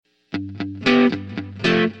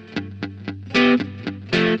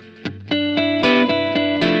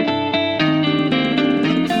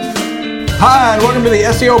Hi, and welcome to the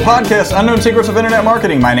SEO Podcast, Unknown Secrets of Internet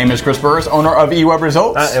Marketing. My name is Chris Burris, owner of eWeb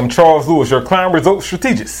Results. I am Charles Lewis, your client results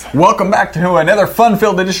strategist. Welcome back to another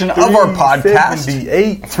fun-filled edition of our podcast.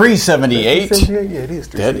 378. 378? Yeah, it is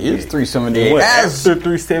 378. That is 378. After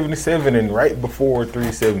 377 and right before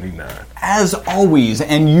 379. As always,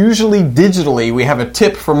 and usually digitally, we have a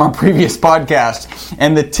tip from our previous podcast.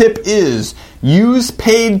 And the tip is, use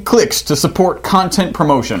paid clicks to support content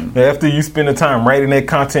promotion. After you spend the time writing that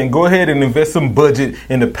content, go ahead and invest some budget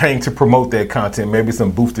into paying to promote that content. Maybe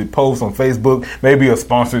some boosted posts on Facebook, maybe a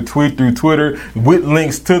sponsored tweet through Twitter with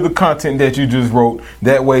links to the content that you just wrote.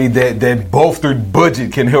 That way that bolstered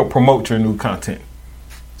budget can help promote your new content.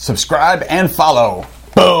 Subscribe and follow.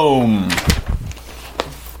 Boom.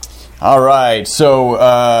 All right,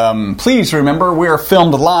 so please remember we are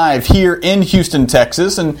filmed live here in Houston,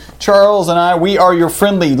 Texas, and Charles and I, we are your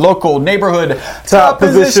friendly local neighborhood top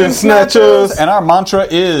position snatchers, and our mantra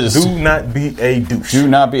is: do not be a douche. Do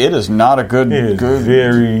not be. It is not a good, a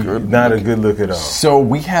good look at all. So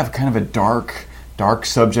we have kind of a dark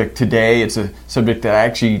subject today. It's a subject that I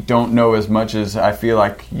actually don't know as much as I feel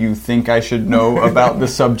like you think I should know about the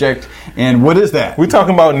subject. And what is that? We're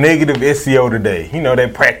talking about negative SEO today. You know,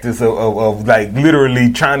 that practice of like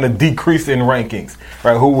literally trying to decrease in rankings,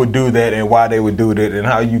 right? Who would do that and why they would do that and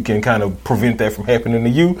how you can kind of prevent that from happening to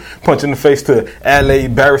you. Punch in the face to Ale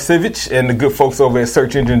Barasevich and the good folks over at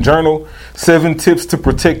Search Engine Journal. 7 tips to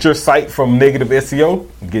protect your site from negative SEO.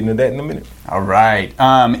 Get into that in a minute. All right.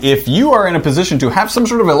 If you are in a position to have some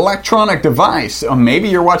sort of electronic device, or maybe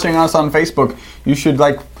you're watching us on Facebook, you should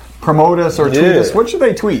promote us or tweet us. What should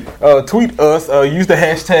they tweet? Tweet us. Use the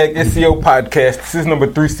hashtag SEO Podcast. This is number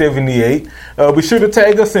 378. Be sure to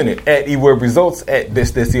tag us in it at eWeb Results, at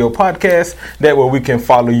Best SEO Podcast. That way we can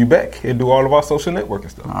follow you back and do all of our social networking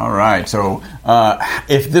stuff. All right. So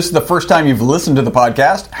if this is the first time you've listened to the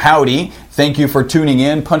podcast, howdy. Thank you for tuning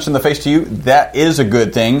in. Punch in the face to you. That is a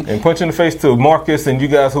good thing. And punch in the face to Marcus and you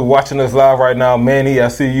guys who are watching us live right now. Manny, I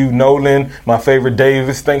see you. Nolan, my favorite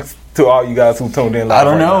Davis. Thanks to all you guys who tuned in live. I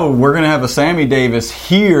don't know. We're going to have a Sammy Davis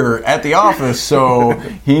here at the office, so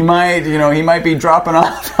he might be dropping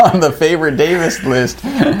off on the favorite Davis list.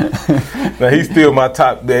 Now he's still my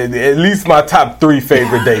top, at least my top 3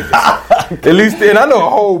 favorite Davis. At least, and I know a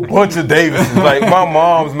whole bunch of Davises. Like my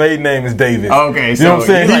mom's maiden name is Davis. Okay, so you know what I'm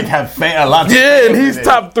saying? You have a lot. Yeah, and he's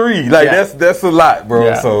top 3. That's a lot, bro.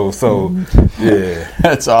 Yeah. So yeah,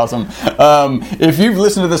 that's awesome. If you've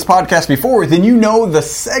listened to this podcast before, then you know the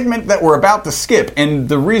segment that we're about to skip, and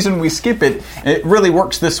the reason we skip it really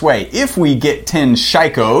works this way. If we get 10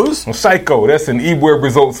 shikos, Shiko, that's an eWeb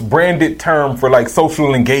Results branded term for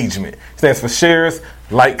social engagement. Stands for shares,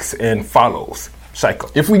 likes, and follows.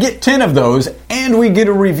 Shiko. If we get 10 of those and we get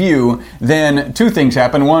a review, then 2 things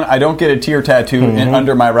happen. One, I don't get a tear tattoo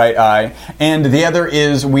under my right eye. And the other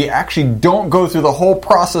is we actually don't go through the whole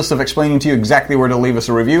process of explaining to you exactly where to leave us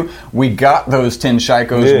a review. We got those 10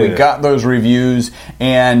 shikos. Yeah. We got those reviews.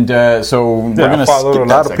 And so we're going to skip a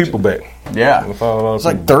lot of people back. Yeah. It's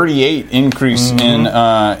like 38 increase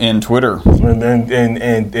in Twitter.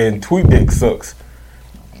 And TweetDeck sucks.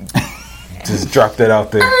 Just drop that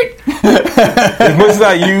out there. As much as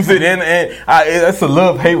I use it, and it's a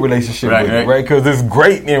love-hate relationship with it, right? Because it's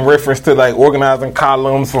great in reference to organizing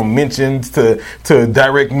columns from mentions to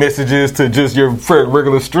direct messages to just your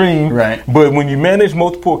regular stream. Right. But when you manage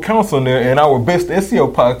multiple accounts on there, and our Best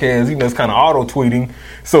SEO podcast, it's kind of auto-tweeting.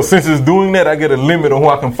 So since it's doing that, I get a limit on who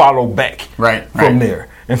I can follow back from there.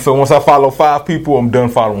 And so once I follow 5 people, I'm done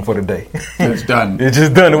following for the day. It's done. It's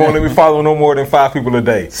just done. It won't let me follow no more than 5 people a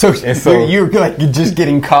day. So you're just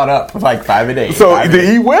getting caught up with 5 a day. So the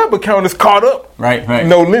eWeb account is caught up. Right.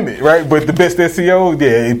 No limit, right? But the Best SEO,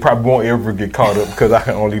 it probably won't ever get caught up because I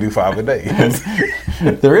can only do 5 a day.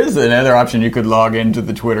 There is another option. You could log into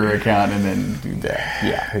the Twitter account and then do that.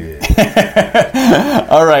 Yeah.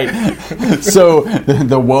 All right. So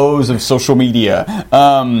the woes of social media.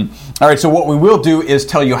 All right, so what we will do is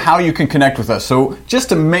tell you how you can connect with us. So just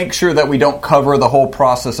to make sure that we don't cover the whole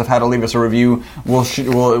process of how to leave us a review,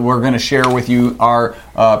 we're going to share with you our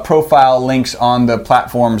profile links on the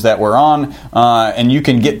platforms that we're on, and you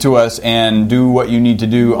can get to us and do what you need to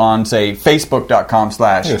do on, say, Facebook.com/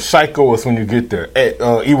 Shiko us when you get there at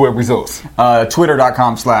eWeb Results.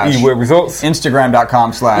 Twitter.com/ eWeb Results.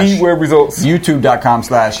 Instagram.com/ eWeb Results. YouTube.com/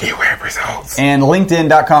 eWeb Results. And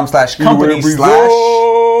LinkedIn.com/ company/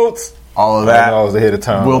 all of that. I was ahead of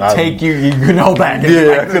time. We'll take you. You can hold that.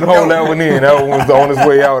 Yeah, I could hold that one in. That one was on its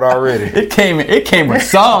way out already. It came with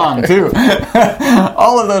song too.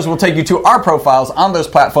 All of those will take you to our profiles on those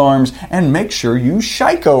platforms, and make sure you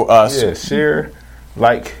Shiko us. Yeah, share,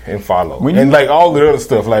 like, and follow. When and you- like all the other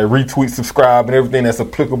stuff, like retweet, subscribe, and everything that's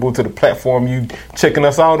applicable to the platform you checking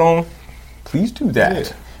us out on. Please do that.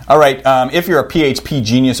 Yeah. All right, if you're a PHP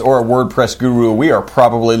genius or a WordPress guru, we are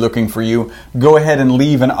probably looking for you. Go ahead and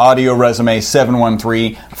leave an audio resume,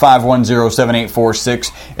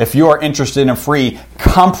 713-510-7846. If you are interested in a free,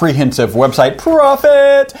 comprehensive website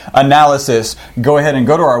profit analysis, go ahead and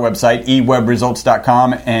go to our website,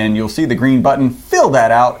 ewebresults.com, and you'll see the green button. Fill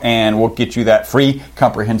that out, and we'll get you that free,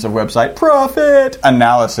 comprehensive website profit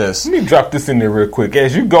analysis. Let me drop this in there real quick.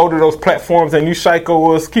 As you go to those platforms and you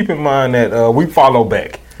psycho us, keep in mind that we follow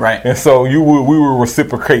back. Right. And so we will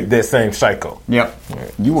reciprocate that same psycho. Yep.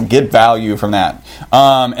 You will get value from that.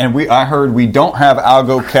 And I heard we don't have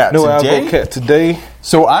AlgoCat No today. AlgoCat today.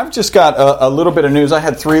 So I've just got a little bit of news. I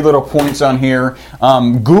had 3 little points on here.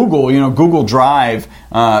 Google, Google Drive,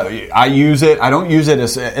 I use it. I don't use it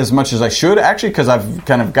as much as I should, actually, because I've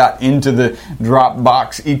kind of got into the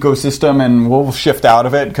Dropbox ecosystem, and we'll shift out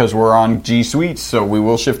of it because we're on G Suite, so we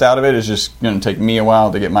will shift out of it. It's just going to take me a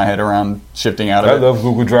while to get my head around shifting out of I it. love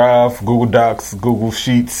Google Drive, Google Docs, Google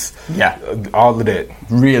Sheets. Yeah. All of that.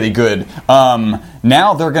 Really good.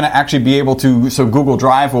 Now they're going to actually be able to, so Google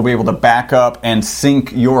Drive will be able to back up and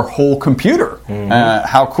sync your whole computer.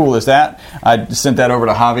 How cool is that? I sent that over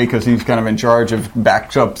to Javi because he's kind of in charge of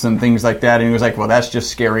backups and things like that. And he was like, well, that's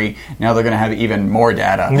just scary. Now they're going to have even more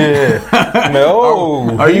data. Yeah.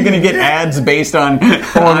 No. Are you going to get ads based on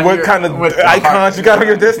what kind of icons you got on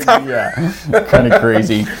your desktop? Yeah. Kind of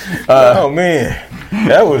crazy. Oh, man.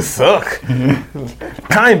 That would suck.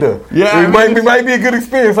 Kinda. Yeah, It might be a good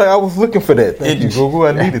experience. Like, I was looking for that. Thank you, Google.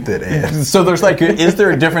 I needed that ad. So there's is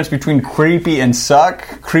there a difference between creepy and suck?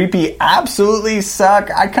 Creepy absolutely suck.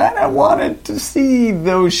 I kind of wanted to see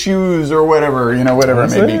those shoes or whatever, whatever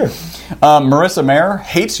it may be. Marissa Mayer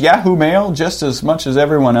hates Yahoo Mail just as much as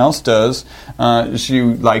everyone else does. She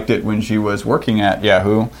liked it when she was working at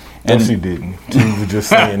Yahoo. And she didn't. She was just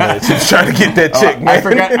saying that. She was trying to get that check, man.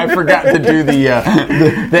 I forgot to do the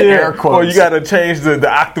air quotes. Or you got to change the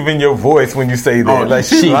octave in your voice when you say that. Oh, like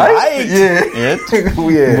she liked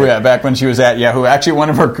it. Yeah, back when she was at Yahoo. Actually,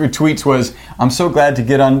 one of her tweets was, "I'm so glad to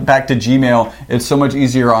get back to Gmail. It's so much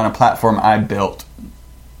easier on a platform I built."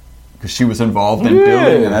 Because she was involved in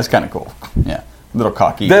building, and that's kind of cool. Yeah. A little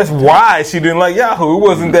cocky. That's why she didn't like Yahoo. It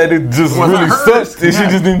wasn't that it just really sucked. She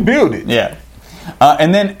just didn't build it. Yeah.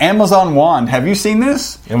 And then Amazon Wand. Have you seen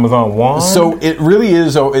this? Amazon Wand? So it really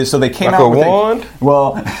is. So they came like out a with wand?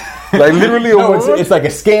 Well, like literally a wand? It's like a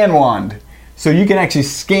scan wand. So you can actually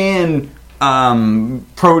scan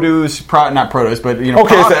produce, not produce, but Okay,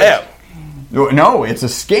 products. it's an app. No, it's a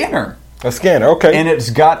scanner. A scanner, okay. And it's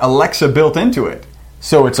got Alexa built into it.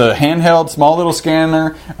 So it's a handheld, small little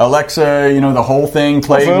scanner. Alexa, the whole thing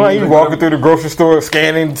plays. So like you walking through the grocery store,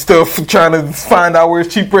 scanning stuff, trying to find out where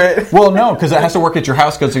it's cheaper at. Well, no, because it has to work at your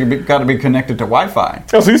house because it's got to be connected to Wi-Fi.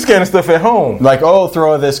 Oh, so you're scanning stuff at home. Like,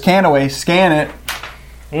 throw this can away, scan it.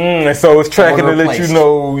 And so it's tracking to let you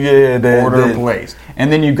know, that order placed. And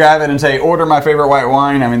then you grab it and say, order my favorite white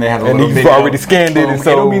wine. I mean, they have a little you've video. already scanned it, and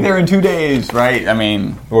so it'll be there in 2 days, right? I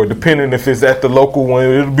mean, or depending if it's at the local one,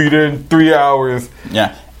 it'll be there in 3 hours.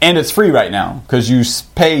 Yeah, and it's free right now because you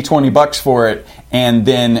pay $20 for it, and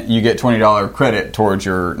then you get $20 credit towards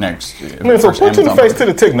your next. Man, so put in the face to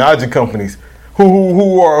the technology companies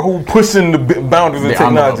who are pushing the boundaries of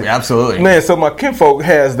technology. Absolutely, man. So my kinfolk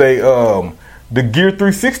has the Gear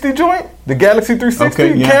 360 joint, the Galaxy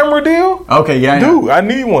 360 camera deal. Okay, yeah, dude, I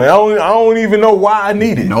need one. I don't even know why I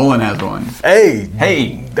need it. Nolan has one. Hey,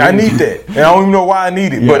 I need that, and I don't even know why I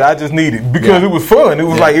need it, but I just need it because it was fun. It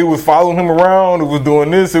was like it was following him around. It was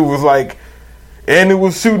doing this. It was like, and it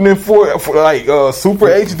was shooting in for super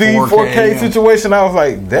HD 4K situation. I was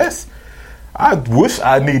like, I wish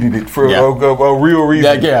I needed it for a real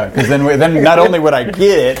reason. Yeah, because then not only would I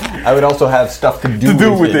get it, I would also have stuff to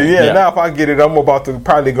do with it. Yeah, now if I get it, I'm about to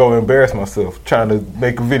probably go embarrass myself trying to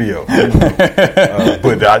make a video. But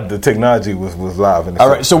the technology was live. In the All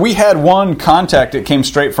right, so we had one contact that came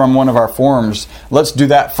straight from one of our forums. Let's do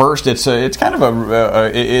that first. It's kind of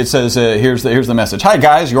it says here's the message. Hi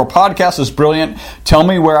guys, your podcast is brilliant. Tell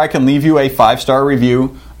me where I can leave you a 5-star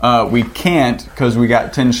review. We can't because we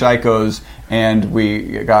got 10 shikos and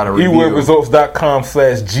we got a review.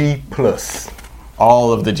 ewebresults.com/G+.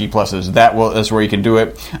 All of the G+. That's where you can do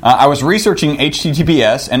it. I was researching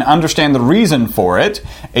HTTPS and understand the reason for it.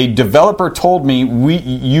 A developer told me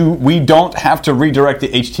we don't have to redirect the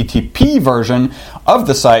HTTP version of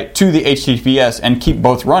the site to the HTTPS and keep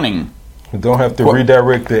both running. You don't have to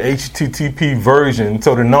redirect the HTTP version,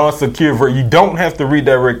 so the non-secure version. You don't have to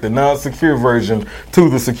redirect the non-secure version to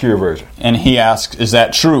the secure version. And he asks, is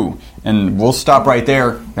that true? And we'll stop right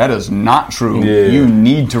there. That is not true. Yeah. You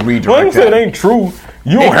need to redirect. Well, you said that. it ain't true.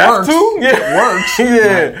 You don't have to. Yeah. It works.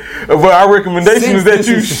 Yeah. But our recommendation is that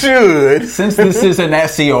you should. Since this is an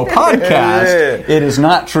SEO podcast, it is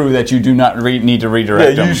not true that you do not need to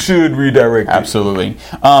redirect them. You should redirect it. Absolutely.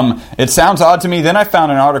 It sounds odd to me. Then I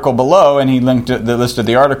found an article below, and he listed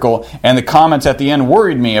the article, and the comments at the end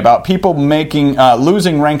worried me about people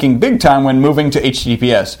losing ranking big time when moving to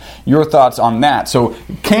HTTPS. Your thoughts on that? So,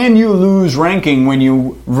 can you lose ranking when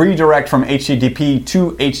you redirect from HTTP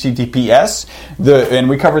to HTTPS? And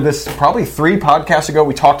we covered this probably 3 podcasts ago.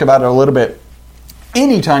 We talked about it a little bit.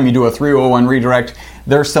 Anytime you do a 301 redirect,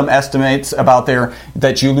 there's some estimates about there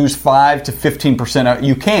that you lose 5 to 15%.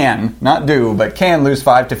 You can, not do, but can lose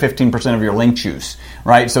 5 to 15% of your link juice,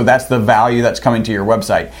 right? So that's the value that's coming to your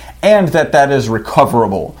website. And that is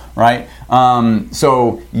recoverable, right?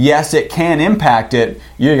 So yes, it can impact it.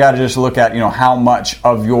 You got to just look at how much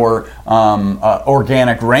of your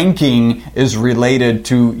organic ranking is related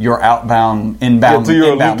to your inbound to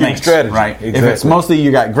your inbound linking links, strategy. right? Exactly. If it's mostly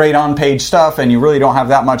you got great on-page stuff and you really don't have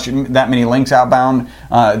that many links outbound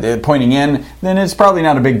pointing in, then it's probably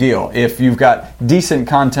not a big deal. If you've got decent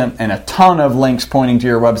content and a ton of links pointing to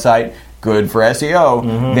your website, good for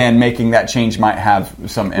SEO, then making that change might have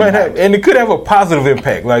some impact. And it could have a positive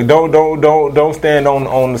impact. Like don't stand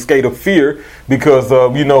on the skate of fear, because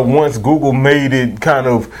once Google made it kind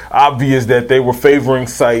of obvious that they were favoring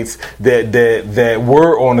sites that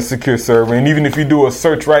were on a secure server, and even if you do a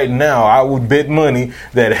search right now, I would bet money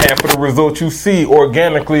that half of the results you see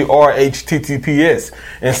organically are HTTPS.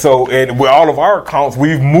 And with all of our accounts,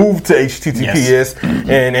 we've moved to HTTPS,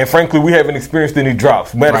 and frankly, we haven't experienced any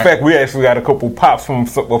drops. Matter of fact, we actually got a couple pops from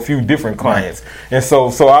a few different clients, and so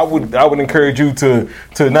I would encourage you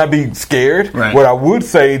to not be scared. Right. What I would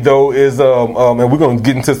say though is, and we're going to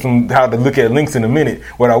get into how to look at links in a minute.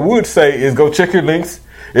 What I would say is go check your links.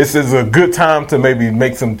 This is a good time to maybe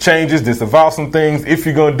make some changes, disavow some things if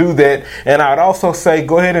you're going to do that. And I'd also say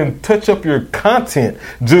go ahead and touch up your content,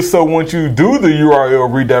 just so once you do the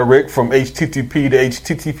URL redirect from HTTP to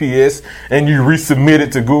HTTPS and you resubmit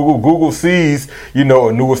it to Google, Google sees, a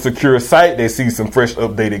newer secure site. They see some fresh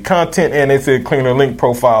updated content, and they see a cleaner link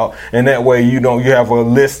profile. And that way, you have a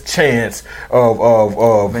less chance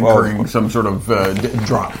of incurring some sort of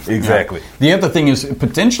drop. Exactly. Yeah. The other thing is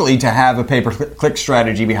potentially to have a pay-per-click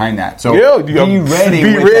strategy behind that. So be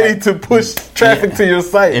ready to push traffic to your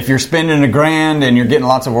site. If you're spending $1,000 and you're getting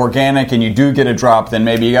lots of organic and you do get a drop, then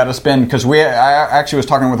maybe you got to spend, because I actually was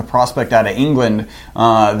talking with a prospect out of England.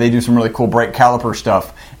 They do some really cool brake caliper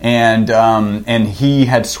stuff, and he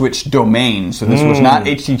had switched domains. So this was not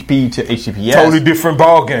HTTP to HTTPS. Totally different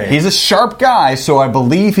ball game. He's a sharp guy, so I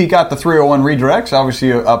believe he got the 301 redirects.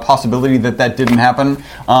 Obviously, a possibility that didn't happen.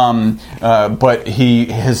 But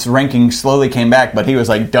his ranking slowly came back. But he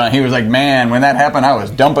was like done. He was like, man, when that happened, I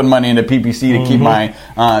was dumping money into PPC to keep my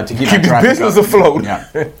the business afloat.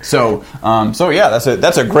 Yeah. So yeah,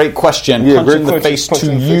 that's a great question. Yeah, Punch in the face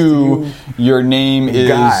to you. Your name is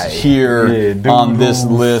Guy. here on this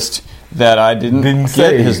list. That I didn't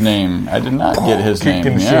get his name. I did not get his name.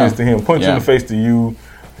 Kicking the shins to him. Punch in the face to you,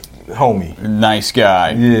 homie. Nice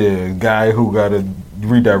guy. Yeah, guy who got a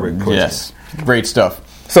redirect question. Yes, great stuff.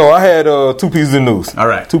 So I had 2 pieces of news. All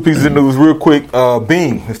right. 2 pieces of news real quick.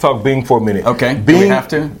 Bing. Let's talk Bing for a minute. Okay. Bing, do we have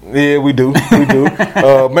to? Yeah, we do. We do.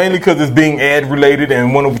 Mainly because it's Bing ad related,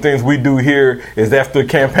 and one of the things we do here is after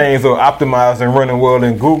campaigns are optimized and running well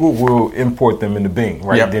in Google, we'll import them into Bing,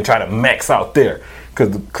 right? Yep. Then try to max out there,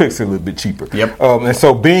 because the clicks are a little bit cheaper. Yep. And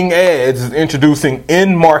so Bing Ads is introducing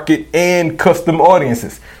in-market and custom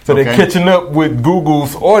audiences. So they're catching up with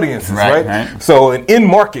Google's audiences, right? So an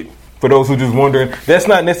in-market, for those who just wondering, that's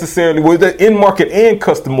not necessarily, the in-market and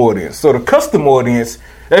custom audience. So the custom audience,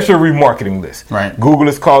 that's your remarketing list. Right. Google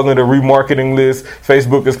is calling it a remarketing list.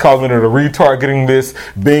 Facebook is calling it a retargeting list.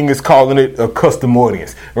 Bing is calling it a custom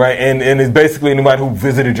audience, right? And it's basically anybody who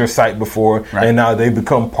visited your site before, and now they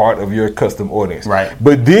become part of your custom audience. Right.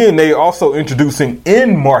 But then they also introducing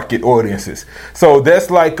in-market audiences. So that's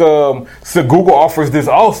like, so Google offers this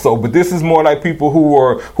also, but this is more like people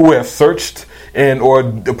who have searched or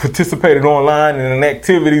participated online in an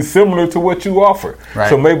activity similar to what you offer. Right.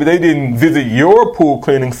 So maybe they didn't visit your pool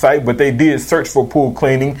cleaning site, but they did search for pool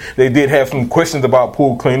cleaning. They did have some questions about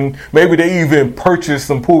pool cleaning. Maybe they even purchased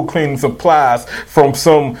some pool cleaning supplies from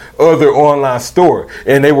some other online store,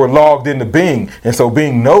 and they were logged into Bing. And so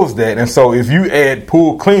Bing knows that. And so if you add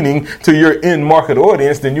pool cleaning to your in-market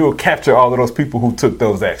audience, then you'll capture all of those people who took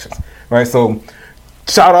those actions, right? So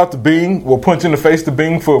shout out to Bing. We'll punch in the face to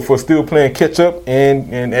Bing for still playing catch up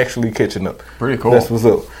and actually catching up. Pretty cool. That's what's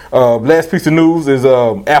up. Last piece of news is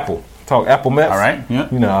Apple. talk Apple Maps. All right. Yeah.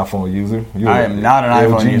 You're not an iPhone user. I am not an LG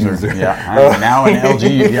iPhone user. Yeah, I'm now an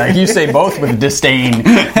LG user. Yeah, you say both with disdain.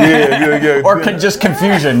 Yeah. Or just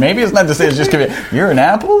confusion. Maybe it's not disdain, it's just confusion. You're an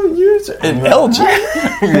Apple user? An LG?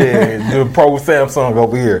 Yeah, the Pro Samsung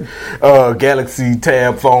over here. Galaxy,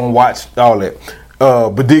 Tab, phone, watch, all that.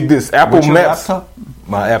 But dig this. Apple What's your Maps. laptop?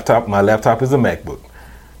 My laptop is a MacBook.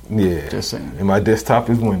 Yeah. Just saying. And my desktop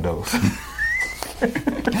is Windows.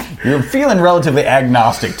 You're feeling relatively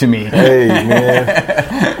agnostic to me. Hey, man.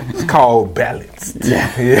 It's called balance. Yeah.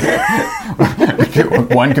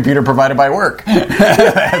 One computer provided by work.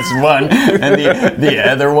 That's one. And the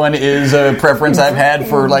other one is a preference I've had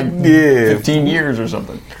for 15 years or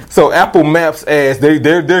something. So Apple Maps adds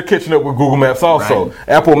they're catching up with Google Maps also. Right.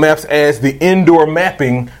 Apple Maps adds the indoor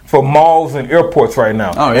mapping for malls and airports right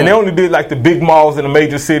now. Oh, yeah. And they only did the big malls in the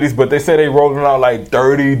major cities, but they say they rolling out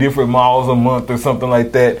 30 different malls a month or something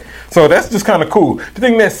like that. So that's just kind of cool. The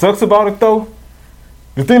thing that sucks about it though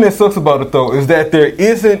is that there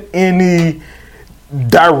isn't any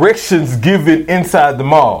directions given inside the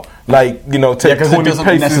mall. Take 20 because it doesn't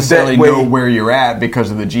paces necessarily that way. know where you're at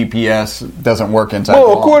because of the GPS doesn't work inside the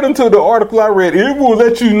Well, mall. according to the article I read, it will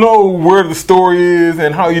let you know where the store is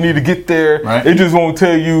and how you need to get there. Right. It just won't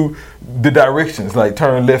tell you the directions, like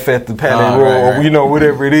turn left at the Palais Road, right. or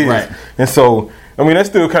whatever it is. Right. And so, that's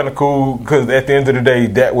still kind of cool because at the end of the day,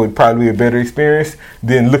 that would probably be a better experience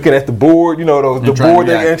than looking at the board. The board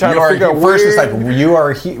and trying to figure out where. First, it's like you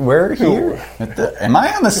are where here? Am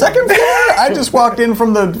I on the second floor? I just walked in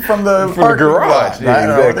from the garage. Yeah,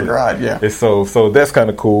 exactly. The garage. Yeah. And so that's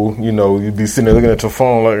kind of cool. You'd be sitting there looking at your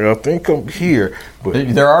phone like, I think I'm here.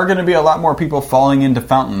 But there are going to be a lot more people falling into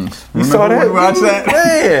fountains. You saw that? When we watched that?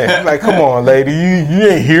 Man, come on, lady. You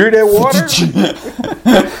ain't hear that water?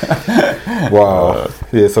 Wow.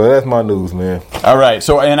 Yeah, so that's my news, man. All right.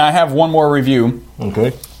 So, and I have one more review.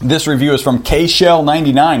 Okay. This review is from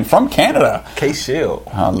KShell99 from Canada. KShell.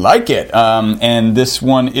 I like it. And this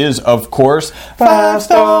one is, of course, 5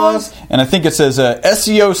 stars. And I think it says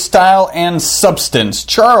SEO style and substance.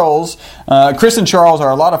 Chris and Charles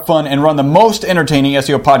are a lot of fun and run the most entertaining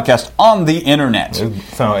SEO podcast on the internet.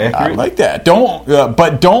 Sound accurate? I like that.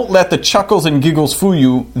 But don't let the chuckles and giggles fool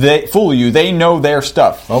you. They know their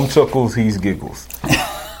stuff. I'm chuckles, he's giggles.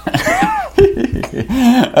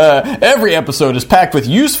 Every episode is packed with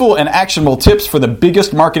useful and actionable tips for the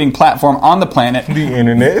biggest marketing platform on the planet. The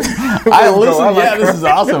internet. This is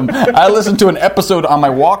awesome. I listen to an episode on my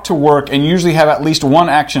walk to work and usually have at least one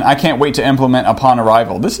action I can't wait to implement upon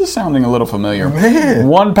arrival. This is sounding a little familiar. Man.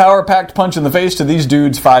 One power-packed punch in the face to these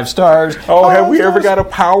dudes, 5 stars. Oh, have we ever got a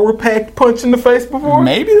power-packed punch in the face before?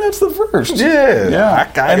 Maybe that's the first.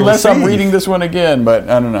 Yeah. Unless I'm reading this one again, but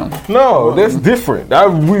I don't know. No, that's different.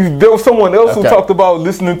 There was someone else who talked about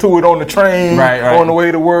listening to it on the train on the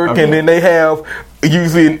way to work, and then they have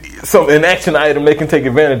usually an action item they can take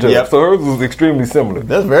advantage of. Yep. So hers was extremely similar.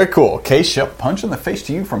 That's very cool. K-Shell, punch in the face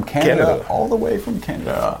to you from Canada. All the way from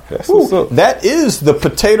Canada. That's what's up. That is the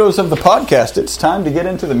potatoes of the podcast. It's time to get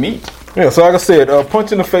into the meat. Yeah, so like I said,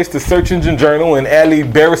 punch in the face to Search Engine Journal and Ali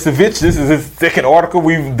Barasevich. This is his second article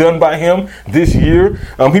we've done by him this year.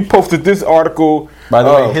 He posted this article. By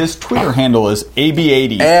the way, his Twitter handle is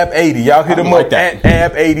AB80. AB80. Y'all hit him up at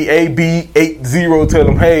AB80, AB80. Tell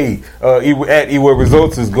him, hey, at eWeb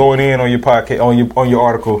Results is going in on your podcast, on your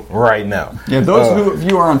article right now. Yeah, those of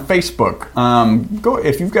you are on Facebook, go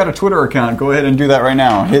if you've got a Twitter account, go ahead and do that right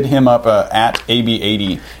now. Hit him up at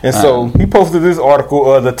AB80. And so he posted this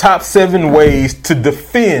article, the top 7 ways to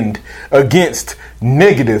defend against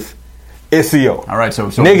negative SEO. All right, so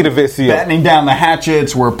negative SEO. Battening down the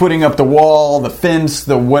hatchets, we're putting up the wall, the fence,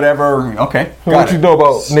 the whatever. Okay. What you know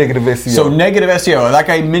about negative SEO? So negative SEO, like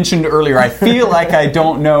I mentioned earlier, I feel like I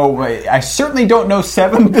don't know. I certainly don't know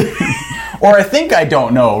 7 things. Or I think I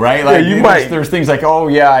don't know, right? Like you might. There's things like, oh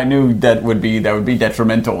yeah, I knew that would be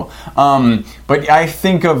detrimental. But I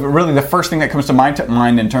think of really the first thing that comes to my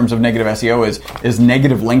mind in terms of negative SEO is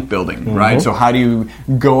negative link building, right? So how do you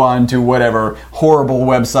go on to whatever horrible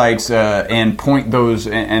websites and point those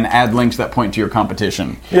and add links that point to your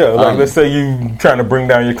competition? Yeah, like let's say you trying to bring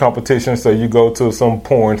down your competition, so you go to some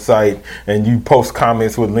porn site and you post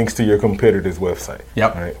comments with links to your competitor's website.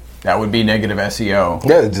 Yep. Right? That would be negative SEO.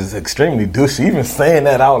 Yeah, it's just extremely douchey. Even saying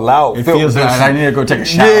that out loud, it feels like I need to go take a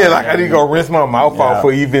shower. Yeah, like I need to go rinse my mouth out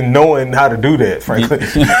for even knowing how to do that, frankly.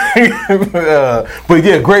 But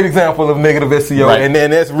yeah, great example of negative SEO, right. And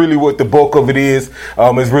then that's really what the bulk of it is.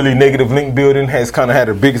 Is really negative link building has kind of had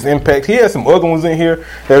the biggest impact. He has some other ones in here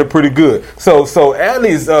that are pretty good. So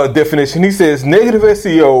Ali's definition, he says negative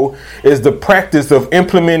SEO is the practice of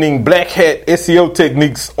implementing black hat SEO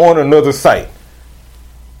techniques on another site.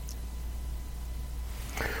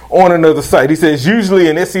 on another site. He says usually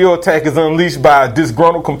an SEO attack is unleashed by a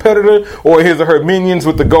disgruntled competitor or his or her minions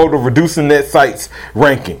with the goal of reducing that site's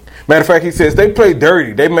ranking. Matter of fact, he says they play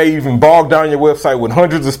dirty. They may even bog down your website with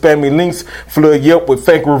hundreds of spammy links, flood Yelp with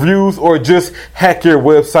fake reviews, or just hack your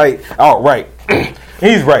website outright.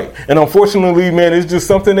 He's right. And unfortunately, man, it's just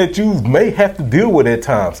something that you may have to deal with at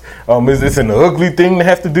times. It's an ugly thing to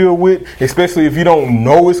have to deal with, especially if you don't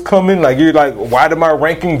know it's coming. Like, you're like, why did my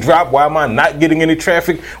ranking drop? Why am I not getting any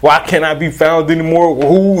traffic? Why can't I be found anymore?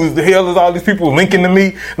 Who the hell is all these people linking to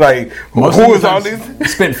me? Like, who is all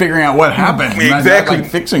these? Spent figuring out what happened. Exactly. Not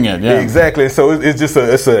like fixing it. Yeah. Exactly. So it's just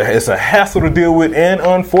it's a hassle to deal with. And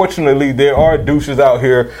unfortunately, there are douches out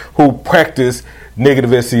here who practice negative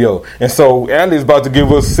SEO. And so Ali is about to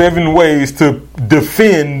give us 7 ways to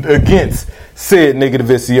defend against said negative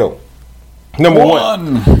SEO. Number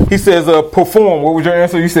one, he says perform. What was your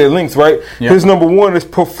answer? You said links, right? Yep. His number 1 is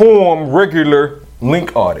perform regular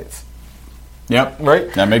link audits. Yep.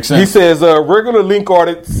 Right? That makes sense. He says regular link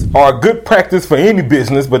audits are good practice for any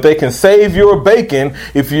business, but they can save your bacon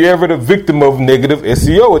if you're ever the victim of negative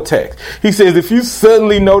SEO attacks. He says if you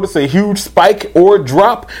suddenly notice a huge spike or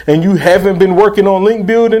drop and you haven't been working on link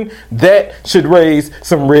building, that should raise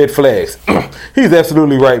some red flags. He's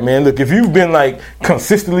absolutely right, man. Look, if you've been like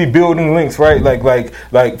consistently building links, right?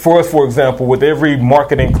 Like for us, for example, with every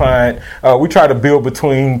marketing client, we try to build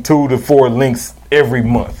between 2 to 4 links every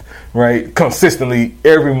month. Right, consistently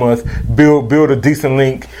every month, build a decent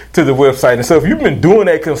link to the website. And so if you've been doing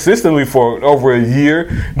that consistently for over a year,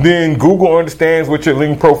 then Google understands what your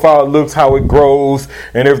link profile looks, how it grows,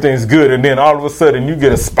 and everything's good. And then all of a sudden you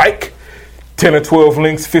get a spike, 10 or 12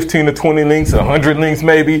 links, 15 to 20 links, 100 links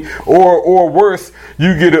maybe, or worse,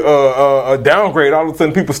 you get a downgrade. All of a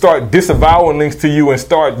sudden people start disavowing links to you and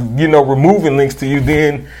start, removing links to you.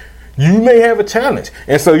 Then you may have a challenge.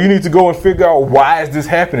 And so you need to go and figure out, why is this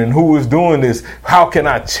happening? Who is doing this? How can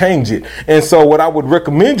I change it? And so what I would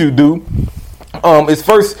recommend you do is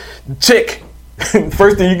first check.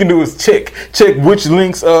 First thing you can do is check which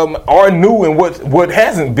links are new and what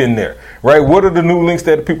hasn't been there, right? What are the new links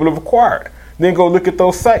that people have acquired? Then go look at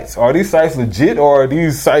those sites. Are these sites legit, or are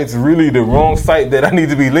these sites really the wrong site that I need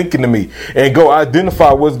to be linking to me? And go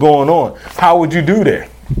identify what's going on. How would you do that?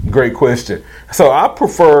 Great question. So I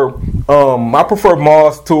prefer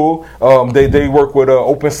Moz tool. They work with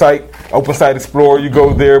Open Site Explorer. You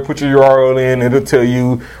go there, put your URL in, it'll tell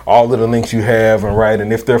you all of the links you have,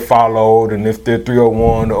 and if they're followed, and if they're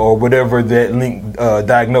 301 or whatever that link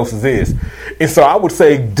diagnosis is. And so I would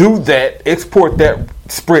say do that, export that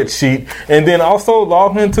spreadsheet, and then also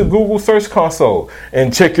log into Google Search Console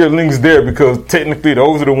and check your links there, because technically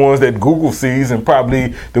those are the ones that Google sees and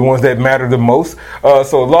probably the ones that matter the most.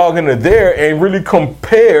 So log into there and really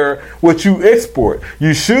compare what you export.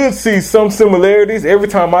 You should see some similarities. Every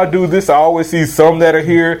time I do this, I always see some that are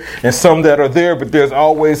here and some that are there, but there's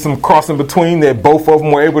always some crossing between that both of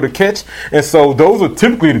them were able to catch. And so those are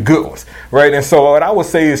typically the good ones, right? And so what I would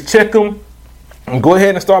say is check them. And go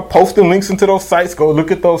ahead and start posting links into those sites. Go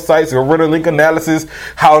look at those sites. Go run a link analysis.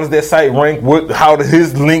 How does that site rank? How does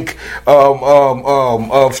his link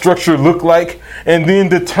structure look like? And then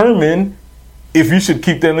determine if you should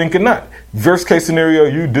keep that link or not. Worst case scenario,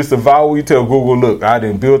 you disavow. You tell Google, look, I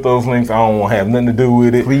didn't build those links. I don't want to have nothing to do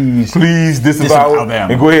with it. Please disavow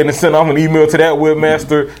them. And go ahead and send off an email to that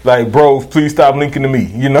webmaster, like, bro, please stop linking to me,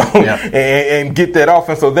 and get that off.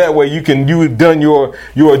 And so that way you've done your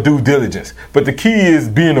due diligence. But the key is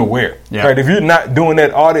being aware, right? If you're not doing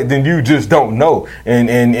that audit, then you just don't know.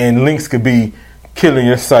 And links could be killing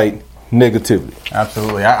your site negatively.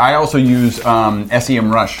 Absolutely. I also use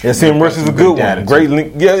SEMrush. SEMrush is a good one. Great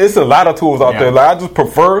link. Yeah, it's a lot of tools out there. Like, I just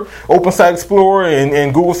prefer Open Site Explorer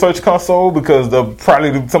and Google Search Console because they're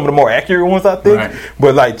probably some of the more accurate ones, I think. Right.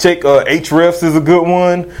 But like check Ahrefs is a good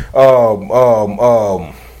one.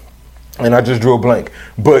 And I just drew a blank.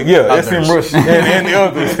 But yeah, SEMrush and the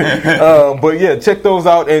others. But yeah, check those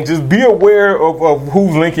out and just be aware of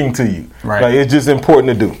who's linking to you. Right. Like, it's just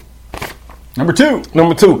important to do. Number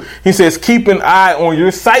two, he says keep an eye on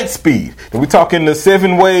your site speed. And we're talking the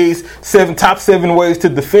top 7 ways to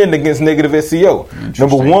defend against negative SEO.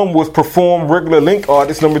 Number 1 was perform regular link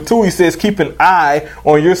audits. Number 2, he says keep an eye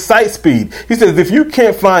on your site speed. He says if you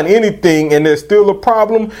can't find anything and there's still a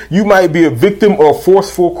problem, you might be a victim of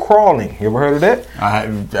forceful crawling. You ever heard of that?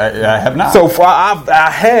 I have not. So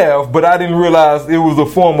I have, but I didn't realize it was a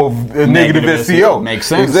form of negative SEO. Makes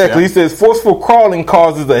sense. Exactly. Yeah. He says forceful crawling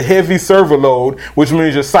causes a heavy server load, which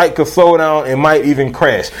means your site could slow down and might even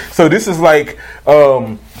crash. So this is like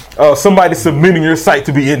somebody submitting your site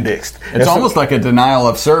to be indexed. It's almost like a denial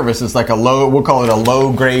of service. It's like we'll call it a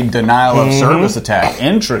low-grade denial of service attack.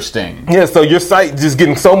 Interesting. Yeah, so your site just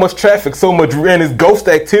getting so much traffic, and it's ghost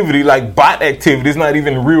activity, like bot activity. It's not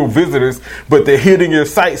even real visitors, but they're hitting your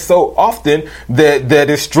site so often that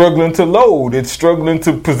it's struggling to load. It's struggling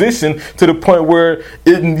to position to the point where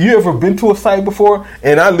you ever been to a site before?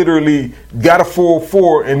 And I literally got a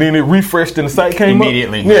 404 and then it refreshed and the site came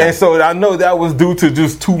immediately. Up. Yeah, and so I know that was due to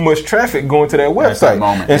just too much traffic going to that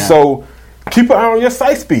website. So keep an eye on your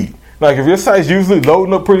site speed. Like if your site's usually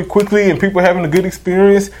loading up pretty quickly and people are having a good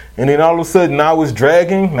experience, and then all of a sudden now it's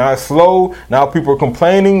dragging, now it's slow, now people are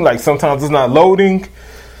complaining, like sometimes it's not loading.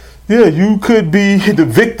 Yeah, you could be the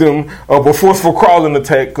victim of a forceful crawling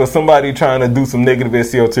attack or somebody trying to do some negative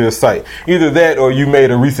SEO to your site. Either that or you made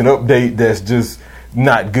a recent update that's just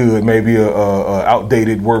not good, maybe a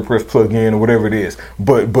outdated WordPress plugin or whatever it is.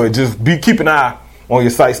 But just keep an eye on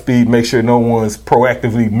your site speed, make sure no one's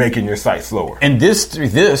proactively making your site slower. And this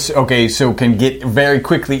so can get very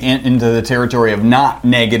quickly into the territory of not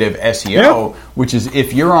negative SEO, which is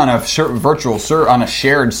if you're on a on a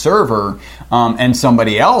shared server, and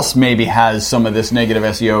somebody else maybe has some of this negative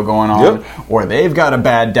SEO going on, or they've got a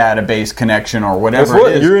bad database connection or whatever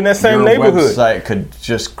it is. You're in that same neighborhood. Your website could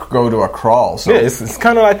just go to a crawl. So. Yeah, it's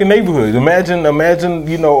kind of like a neighborhood. Imagine,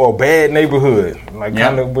 a bad neighborhood, like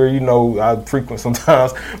kind of where I frequent sometimes.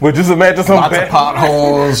 But just imagine some lots of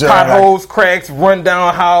potholes, cracks, run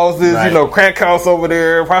down houses. Crack house over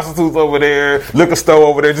there, prostitutes over there, liquor store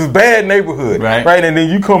over there. Just bad neighborhood, right? And then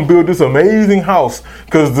you come build this amazing house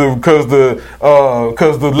because the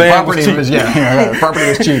land was cheap. Property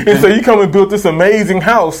was cheap. And so you come and build this amazing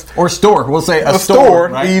house or store. We'll say a store,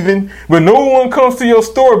 right? even, but no one comes to your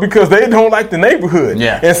store because they don't like the neighborhood.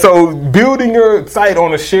 Yeah. And so building your site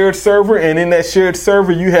on a shared server, and in that shared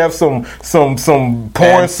server you have some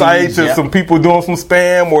porn sites or some people doing some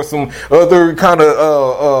spam or some other kind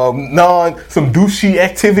of some douchey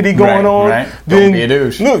activity going on. Right. Don't be a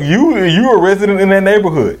douche. Look, you're a resident in that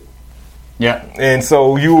neighborhood. Yeah. And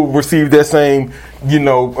so you will receive that same,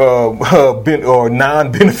 or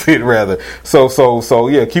non-benefit rather. So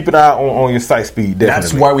yeah, keep an eye on your site speed. Definitely.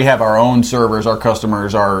 That's why we have our own servers. Our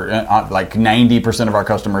customers are like 90% of our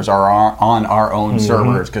customers are on our own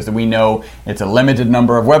servers because we know it's a limited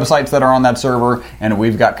number of websites that are on that server, and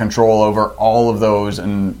we've got control over all of those.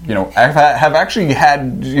 And have actually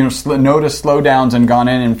had noticed slowdowns and gone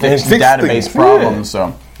in and fixed database problems.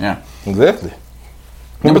 So yeah, exactly.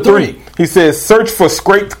 Number 3. He says, search for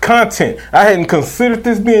scraped content. I hadn't considered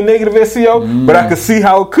this being negative SEO, but I could see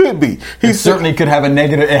how it could be. It certainly could have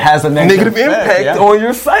it has a negative impact on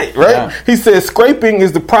your site, right? Yeah. He says, scraping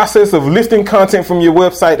is the process of lifting content from your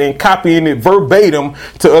website and copying it verbatim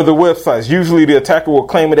to other websites. Usually the attacker will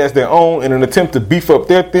claim it as their own in an attempt to beef up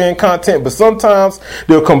their thin content, but sometimes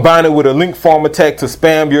they'll combine it with a link farm attack to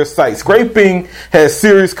spam your site. Scraping has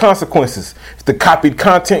serious consequences. If the copied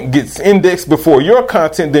content gets indexed before your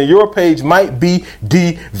content, then your page might be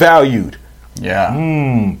devalued.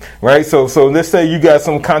 Yeah. Right. So let's say you got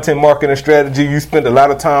some content marketing strategy. You spent a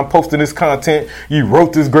lot of time posting this content. You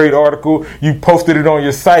wrote this great article. You posted it on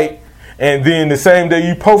your site. And then the same day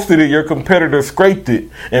you posted it, your competitor scraped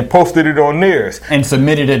it and posted it on theirs. And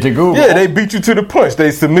submitted it to Google. Yeah, they beat you to the punch.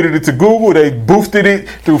 They submitted it to Google. They boosted it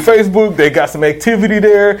through Facebook. They got some activity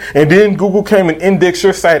there. And then Google came and indexed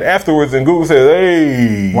your site afterwards. And Google said,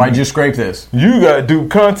 hey. Why'd you scrape this? You got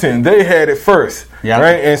dupe content. They had it first. Yeah.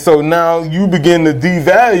 Right. And so now you begin to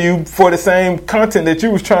devalue for the same content that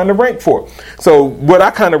you was trying to rank for. So what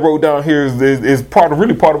I kind of wrote down here is part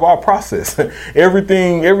of our process. Every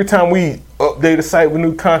time we update a site with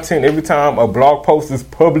new content, every time a blog post is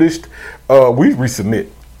published, we resubmit.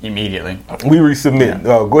 Immediately. We resubmit.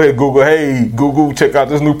 Yeah. Go ahead, Google. Hey, Google, check out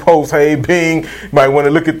this new post. Hey, Bing, might want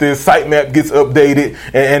to look at this. Sitemap gets updated,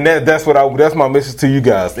 and that's my message to you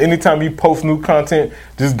guys. Anytime you post new content,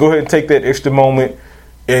 just go ahead and take that extra moment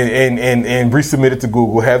and resubmit it to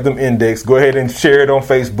Google. Have them indexed. Go ahead and share it on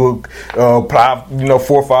Facebook. Apply, $4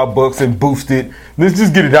 or $5 and boost it. Let's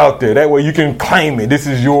just get it out there. That way you can claim it. This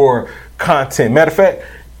is your content. Matter of fact,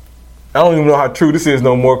 I don't even know how true this is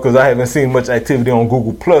no more because I haven't seen much activity on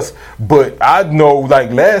Google Plus. But I know,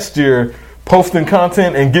 like last year, posting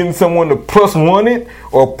content and getting someone to +1 it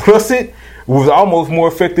or plus it was almost more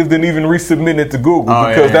effective than even resubmitting it to Google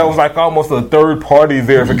because that was like almost a third-party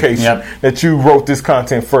verification that you wrote this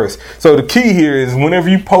content first. So the key here is whenever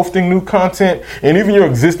you're posting new content and even your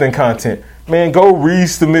existing content, man, go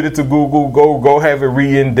resubmit it to Google. Go have it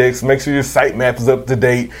re-indexed. Make sure your sitemap is up to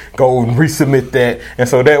date. Go and resubmit that. And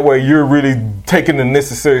so that way you're really taking the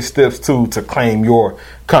necessary steps to claim your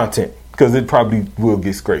content. because it probably will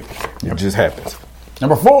get scraped. It just happens.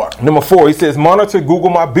 Number 4, he says, monitor Google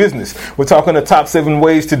My Business. We're talking the top 7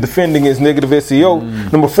 ways to defend against negative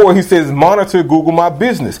SEO. Number 4, he says, monitor Google My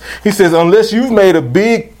Business. He says, unless you've made a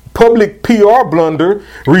big public PR blunder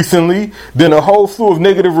recently, then a whole slew of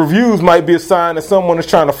negative reviews might be a sign that someone is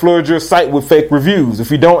trying to flood your site with fake reviews.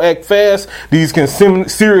 If you don't act fast, these can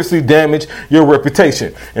seriously damage your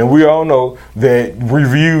reputation. And we all know that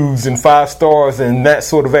reviews and 5 stars and that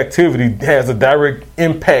sort of activity has a direct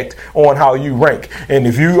impact on how you rank. And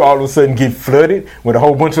if you all of a sudden get flooded with a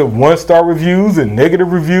whole bunch of 1-star reviews and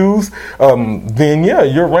negative reviews, then yeah,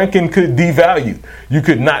 your ranking could devalue. You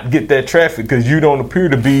could not get that traffic because you don't appear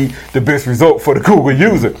to be the best result for the Google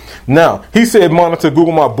user. Now, he said monitor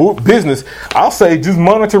Google My Business. I'll say just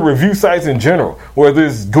monitor review sites in general, whether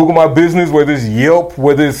it's Google My Business, whether it's Yelp,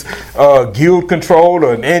 whether it's Guild Control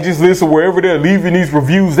or Angie's List or wherever they're leaving these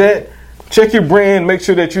reviews at. Check your brand, make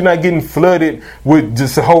sure that you're not getting flooded with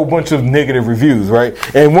just a whole bunch of negative reviews, right?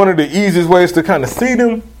 And one of the easiest ways to kind of see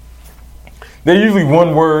them, they're usually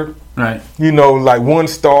one word, right? You know, like 1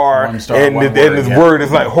 star, and the word is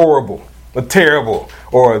like horrible or terrible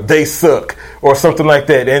or they suck or something like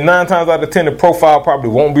that. And 9 times out of 10, the profile probably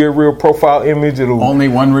won't be a real profile image. It'll only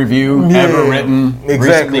one review ever written,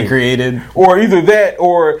 recently created, or either that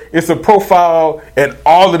or it's a profile and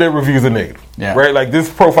all of their reviews are negative. Yeah. Right? Like this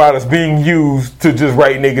profile is being used to just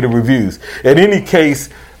write negative reviews. In any case,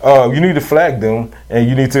 you need to flag them, and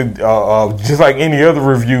you need to, just like any other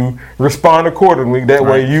review, respond accordingly. That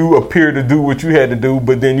way you appear to do what you had to do,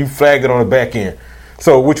 but then you flag it on the back end.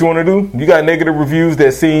 So what you want to do, you got negative reviews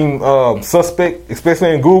that seem suspect,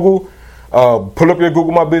 especially in Google. Pull up your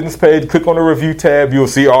Google My Business page, click on the review tab. You'll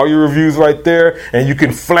see all your reviews right there, and you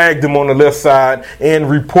can flag them on the left side and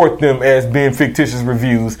report them as being fictitious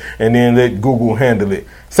reviews, and then let Google handle it.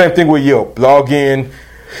 Same thing with Yelp. Log in,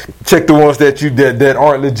 check the ones that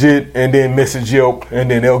aren't legit, and then message Yelp, and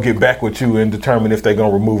then they'll get back with you and determine if they're going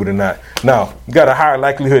to remove it or not. Now, you got a higher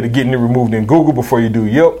likelihood of getting it removed in Google before you do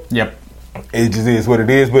Yelp. Yep. It just is what it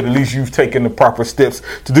is, but at least you've taken the proper steps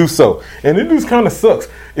to do so. And it just kind of sucks,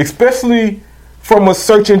 especially from a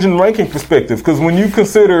search engine ranking perspective, because when you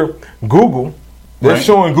consider Google, they're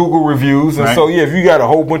showing Google reviews, and so yeah, if you got a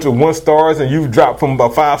whole bunch of 1 stars and you've dropped from a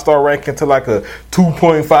 5-star ranking to like a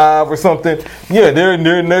 2.5 or something, yeah,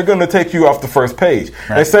 they're going to take you off the first page.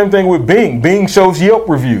 And same thing with Bing. Bing shows Yelp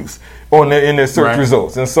reviews in their search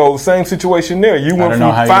results, and so same situation there. You went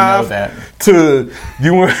from 5 to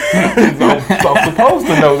you went. I'm supposed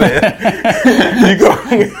to know that.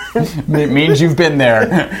 It means you've been there.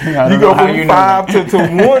 You go from 5 to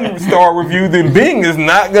 1-star review. Then Bing is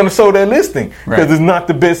not going to show that listing because it's not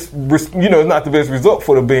the best. It's not the best result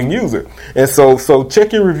for the Bing user. And so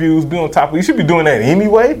check your reviews. Be on top of it. You should be doing that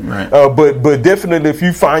anyway. But definitely, if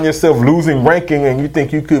you find yourself losing ranking and you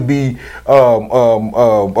think you could be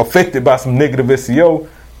affected by some negative SEO,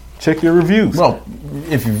 check your reviews. Well,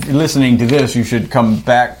 if you're listening to this, you should come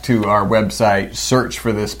back to our website, search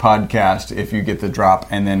for this podcast if you get the drop,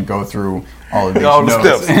 and then go through all of these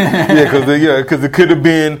notes. Steps. Because it could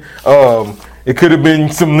have been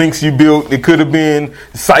some links you built. It could have been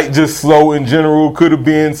site just slow in general. Could have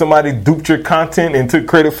been somebody duped your content and took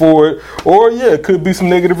credit for it. Or it could be some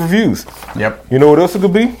negative reviews. Yep. You know what else it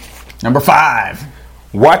could be? Number 5.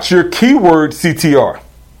 Watch your keyword CTR.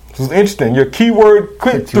 This is interesting. Your keyword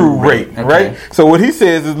click-through rate, right? So what he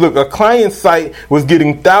says is, look, a client site was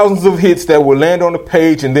getting thousands of hits that would land on the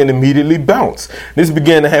page and then immediately bounce. This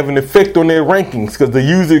began to have an effect on their rankings because the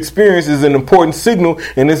user experience is an important signal,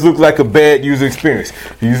 and this looked like a bad user experience.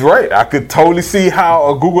 He's right. I could totally see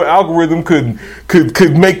how a Google algorithm could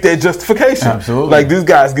make that justification. Absolutely. Like this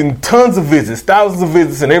guy's getting tons of visits, thousands of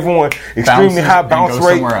visits, and everyone extremely high bounce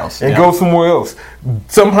rate and go somewhere else.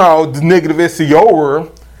 Somehow the negative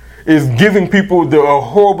SEOer is giving people a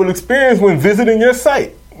horrible experience when visiting your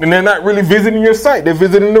site. And they're not really visiting your site. They're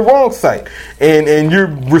visiting the wrong site. And you're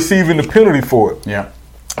receiving the penalty for it. Yeah.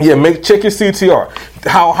 Check your CTR.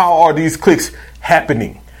 How are these clicks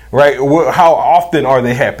happening? Right? How often are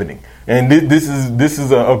they happening? And this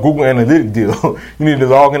is a Google Analytics deal. You need to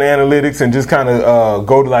log in analytics and just kind of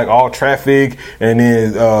go to like all traffic and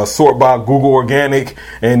then sort by Google Organic.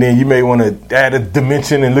 And then you may want to add a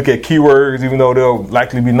dimension and look at keywords, even though they'll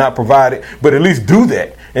likely be not provided. But at least do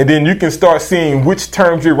that. And then you can start seeing which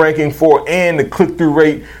terms you're ranking for and the click-through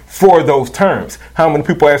rate for those terms. How many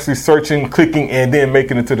people are actually searching, clicking, and then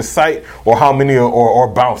making it to the site, or how many are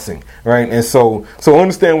bouncing, right? And so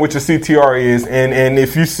understand what your CTR is, and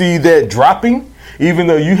if you see that dropping, even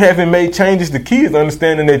though you haven't made changes, the key is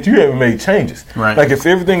understanding that you haven't made changes. Right. Like if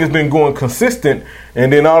everything has been going consistent,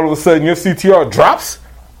 and then all of a sudden your CTR drops,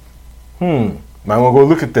 Might want to go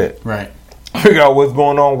look at that. Right. Figure out what's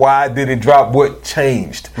going on. Why did it drop? What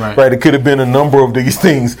changed? Right. It could have been a number of these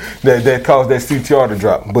things that caused that CTR to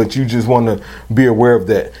drop. But you just want to be aware of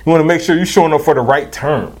that. You want to make sure you're showing up for the right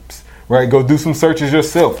terms. Right. Go do some searches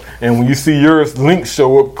yourself. And when you see your link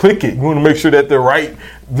show up, click it. You want to make sure that the right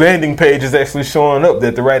landing page is actually showing up,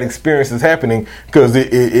 that the right experience is happening, because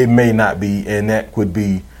it may not be, and that could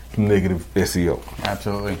be negative SEO.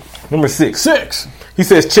 Absolutely. Number 6. 6. He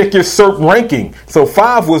says check your SERP ranking. So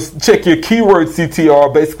 5 was check your keyword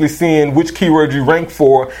CTR, basically seeing which keyword you rank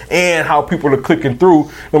for and how people are clicking through.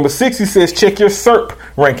 Number 6, he says check your SERP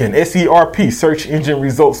ranking, SERP, search engine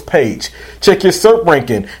results page. Check your SERP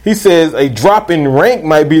ranking. He says a drop in rank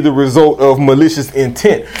might be the result of malicious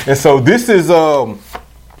intent. And so this is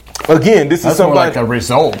again, this That's is something more like a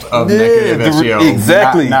result of negative SEO.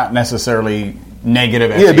 Exactly. Not necessarily negative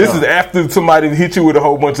SEO. Yeah, this is after somebody hit you with a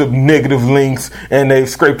whole bunch of negative links and they've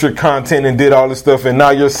scraped your content and did all this stuff, and now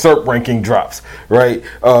your SERP ranking drops, right?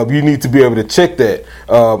 You need to be able to check that.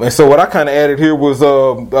 And so what I kind of added here was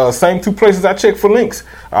same 2 places I check for links.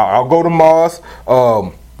 I'll go to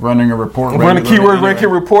Moz. Running a report. Run a keyword ranking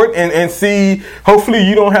report and see, hopefully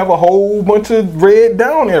you don't have a whole bunch of red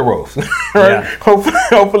down arrows. Right? Yeah.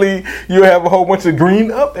 Hopefully you have a whole bunch of green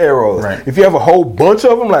up arrows. Right. If you have a whole bunch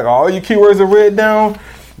of them, like all your keywords are red down,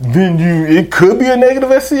 then it could be a negative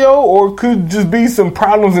SEO, or it could just be some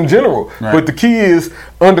problems in general. Right. But the key is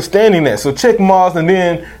understanding that. So check Moz and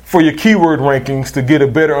then for your keyword rankings to get a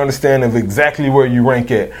better understanding of exactly where you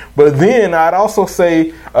rank at. But then I'd also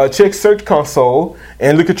say check Search Console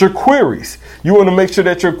and look at your queries. You want to make sure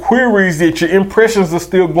that your queries, that your impressions are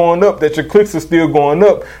still going up, that your clicks are still going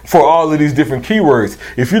up for all of these different keywords.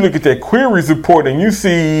 If you look at that queries report and you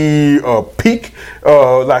see a peak,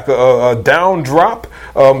 like a down drop,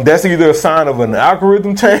 that's either a sign of an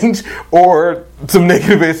algorithm change or some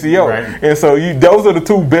negative SEO. Right. And so those are the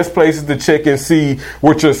 2 best places to check and see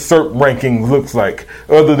what your SERP ranking looks like.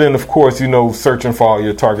 Other than, of course, searching for all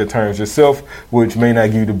your target terms yourself, which may not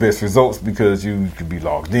give you the best results because you could be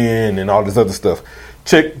logged in and all this other stuff.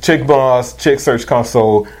 Check Moz, check Search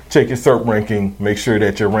Console, check your SERP ranking. Make sure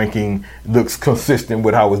that your ranking looks consistent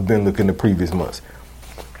with how it's been looking the previous months.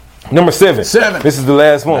 Number 7. This is the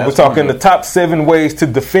last one. We're talking the top 7 ways to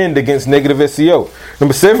defend against negative SEO.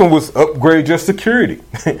 Number 7 was upgrade your security,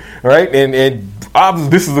 right? And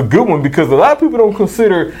obviously this is a good one because a lot of people don't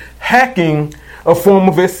consider hacking a form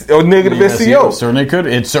of negative SEO. It certainly could.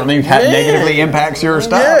 It certainly negatively impacts your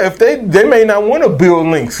stuff. Yeah, if they may not want to build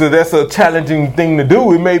links, so that's a challenging thing to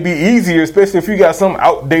do. It may be easier, especially if you got some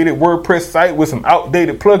outdated WordPress site with some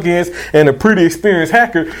outdated plugins and a pretty experienced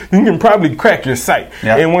hacker, you can probably crack your site.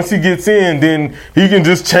 Yep. And once he gets in, then he can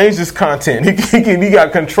just change his content. He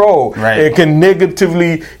got control. Right. And can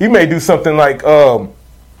negatively, he may do something like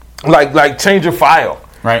change your file.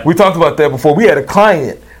 Right. We talked about that before. We had a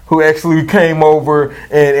client who actually came over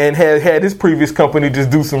and had his previous company just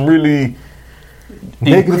do some really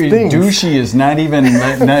negative things. Douchey is not even.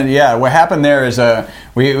 What happened there is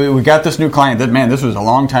we got this new client that, man, this was a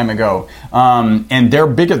long time ago, and they're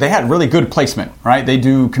bigger. They had really good placement, right? They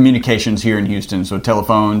do communications here in Houston, so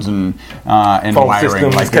telephones and phone wiring,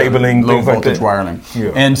 systems, like cabling, low voltage wiring.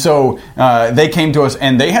 Yeah. And so they came to us,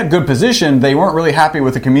 and they had good position. They weren't really happy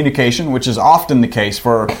with the communication, which is often the case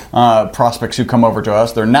for prospects who come over to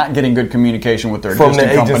us. They're not getting good communication with their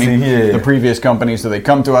existing company, the previous company. So they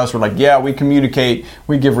come to us. We're like, yeah, we communicate.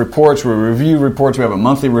 We give reports. We review reports. We have a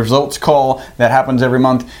monthly results call that happens every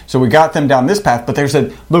month. So we got them down this path, but they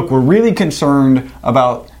said, look, we're really concerned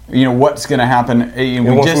about what's going to happen.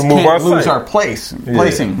 We just can't lose our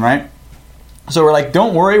placing, right? So we're like,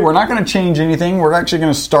 don't worry, we're not going to change anything. We're actually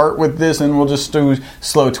going to start with this, and we'll just do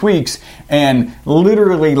slow tweaks. And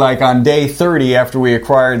literally, like on day 30 after we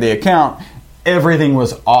acquired the account, everything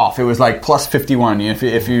was off. It was like plus 51. If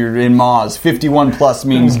you're in Moz, 51 plus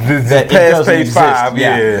means that it doesn't exist. 5,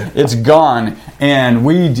 yeah. It's gone. And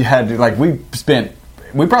we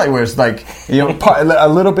probably was like, a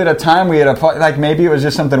little bit of time. We had maybe it was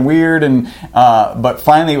just something weird, but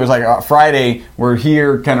finally it was like Friday. We're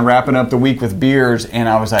here, kind of wrapping up the week with beers, and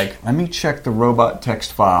I was like, let me check the robot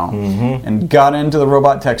text file, and got into the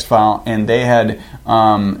robot text file, and they had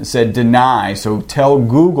said deny. So tell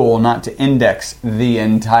Google not to index the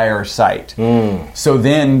entire site. So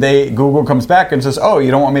then Google comes back and says, oh,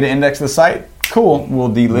 you don't want me to index the site? Cool, we'll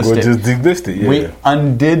delist it. We'll just delist it, yeah. We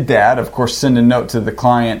undid that, of course, send a note to the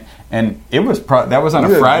client, and it was that was on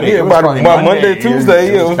a Friday. Yeah, about Monday,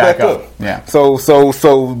 Tuesday, it was back up. Yeah. So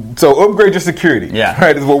upgrade your security. Yeah.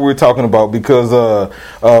 Right, is what we're talking about, because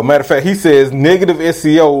matter of fact, he says negative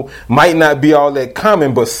SEO might not be all that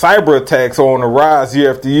common, but cyber attacks are on the rise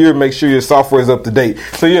year after year. Make sure your software is up to date.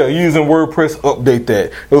 So yeah, using WordPress, update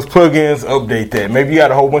that. Those plugins, update that. Maybe you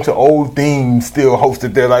got a whole bunch of old themes still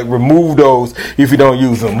hosted there. Like, remove those if you don't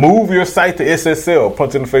use them. Move your site to SSL.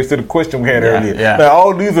 Punch in the face to the question we had earlier. Yeah. Now,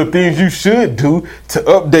 all these are things you should do to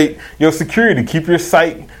update your security. Keep your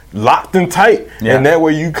site locked and tight, and that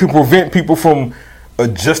way you can prevent people from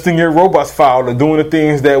adjusting your robots file or doing the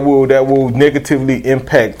things that will negatively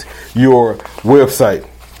impact your website.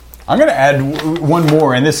 I'm going to add one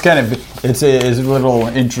more, and this kind of is a little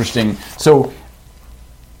interesting. So,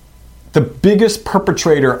 the biggest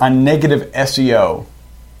perpetrator on negative SEO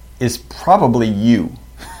is probably you.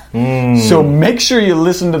 So make sure you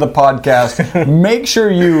listen to the podcast. Make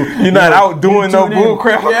sure you're not out doing no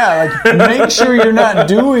bullcrap. Yeah, like, make sure you're not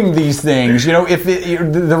doing these things. You know, if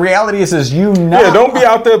the reality is you not. Yeah, don't be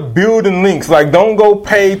out there building links. Like, don't go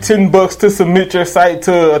pay $10 to submit your site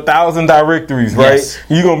to 1,000 directories. Right? Yes.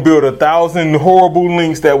 You're gonna build 1,000 horrible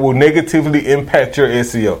links that will negatively impact your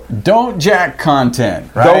SEO. Don't jack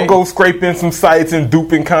content. Right? Don't go scraping some sites and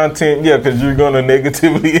duping content. Yeah, because you're gonna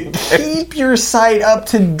negatively impact. Keep your site up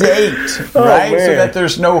to date, right? So that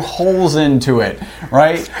there's no holes into it,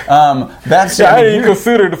 right? That's I didn't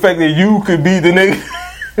consider the fact that you could be the negative.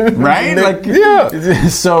 Right? Like, yeah.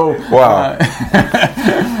 So wow.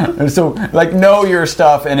 So like, know your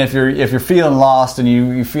stuff, and if you're feeling lost and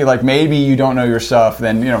you feel like maybe you don't know your stuff,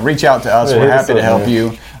 then reach out to us. We're happy to help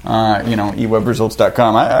you.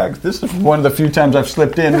 ewebresults.com. This is one of the few times I've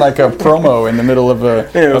slipped in like a promo in the middle of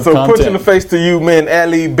a so content. Punch in the face to you, man.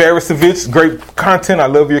 Ali Barisovich, great content. I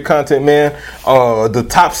love your content, man. The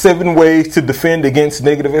top 7 ways to defend against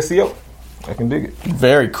negative SEO. I can dig it.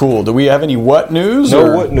 Very cool. Do we have any what news?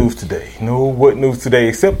 No what news today. No what news today,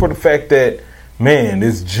 except for the fact that, man,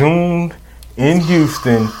 it's June in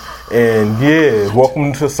Houston, and yeah,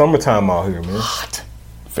 welcome to summertime out here, man. Hot.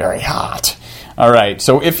 Very hot. All right,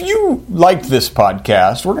 so if you like this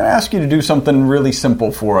podcast, we're going to ask you to do something really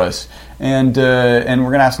simple for us, and we're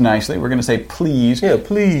going to ask nicely. We're going to say, please. Yeah,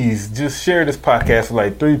 please, just share this podcast with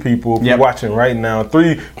like 3 people if you're watching right now.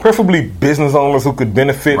 3, preferably business owners who could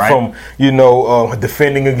benefit from,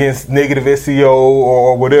 defending against negative SEO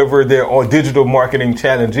or whatever their digital marketing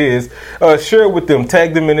challenge is. Share it with them.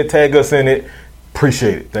 Tag them in it. Tag us in it.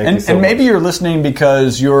 Appreciate it. Thank you so much. Maybe you're listening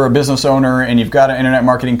because you're a business owner and you've got an internet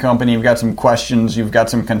marketing company, you've got some questions, you've got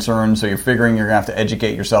some concerns, so you're figuring you're going to have to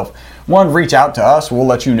educate yourself. One, reach out to us. We'll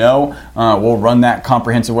let you know. We'll run that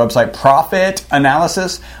comprehensive website profit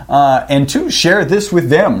analysis. And 2, share this with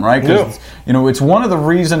them, right? Because it's one of the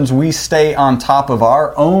reasons we stay on top of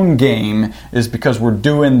our own game is because we're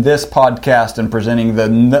doing this podcast and presenting the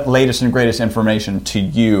latest and greatest information to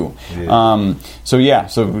you. Yeah.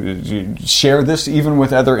 So share this even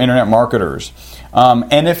with other internet marketers.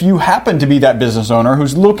 And if you happen to be that business owner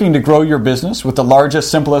who's looking to grow your business with the largest,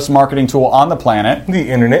 simplest marketing tool on the planet, the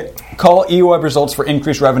internet, call eWeb Results for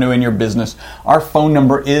increased revenue in your business. Our phone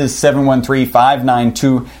number is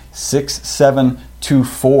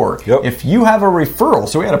 713-592-6724. If you have a referral,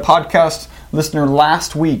 so we had a podcast listener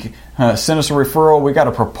last week sent us a referral. We got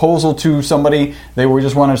a proposal to somebody. They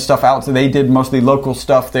just wanted stuff out. So they did mostly local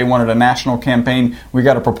stuff. They wanted a national campaign. We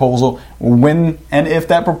got a proposal. When and if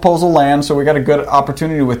that proposal lands, so we got a good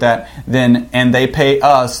opportunity with that, and they pay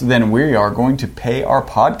us, then we are going to pay our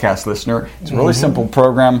podcast listener. It's a really simple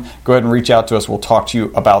program. Go ahead and reach out to us. We'll talk to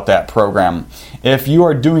you about that program. If you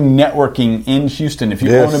are doing networking in Houston, if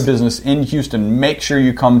you own a business in Houston, make sure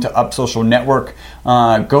you come to Up Social Network.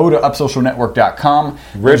 Go to upsocialnetwork.com.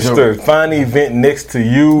 Register. Find an event next to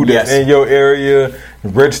you that's in your area.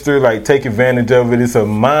 Register, take advantage of it. It's a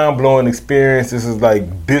mind-blowing experience. This is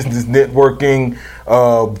like business networking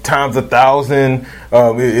times 1,000.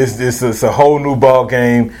 It's a whole new ball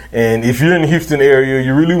game. And if you're in the Houston area,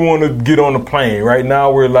 you really want to get on the plane. Right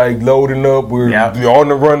now, we're loading up. We're on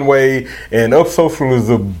the runway, and Up Social is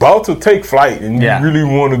about to take flight, and you really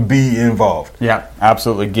want to be involved. Yeah,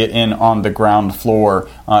 absolutely. Get in on the ground floor.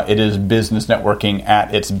 It is business networking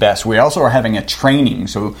at its best. We also are having a training,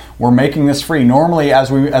 so we're making this free. Normally, as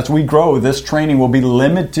we grow, this training will be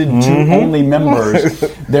limited to only members.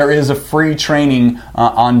 There is a free training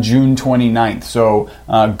on June 29th. So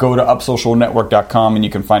go to upsocialnetwork.com and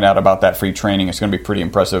you can find out about that free training. It's going to be pretty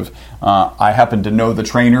impressive. I happen to know the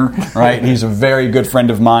trainer, right? He's a very good friend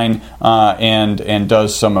of mine and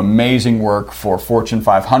does some amazing work for Fortune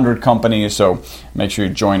 500 companies. So make sure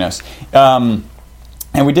you join us.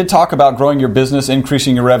 And we did talk about growing your business,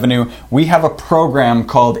 increasing your revenue. We have a program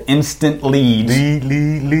called Instant Leads.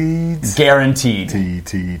 Leads. Guaranteed.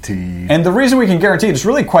 T. And the reason we can guarantee it's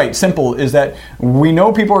really quite simple is that we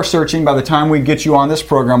know people are searching by the time we get you on this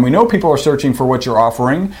program. We know people are searching for what you're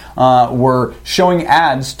offering. We're showing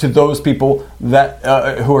ads to those people that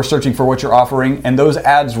who are searching for what you're offering, and those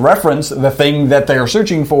ads reference the thing that they are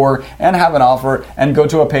searching for and have an offer and go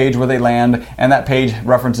to a page where they land, and that page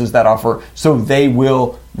references that offer, so they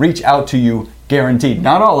will reach out to you guaranteed.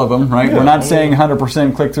 Not all of them, right? Yeah. We're not saying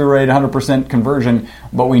 100% click-through rate, 100% conversion,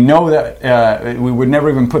 but we know that we would never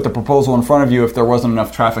even put the proposal in front of you if there wasn't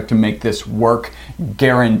enough traffic to make this work.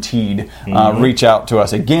 Guaranteed. Reach out to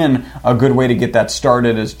us. Again, a good way to get that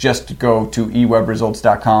started is just to go to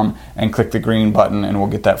ewebresults.com and click the green button, and we'll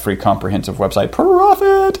get that free comprehensive website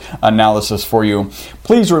profit analysis for you.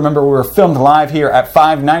 Please remember, we're filmed live here at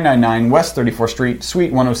 5999 West 34th Street,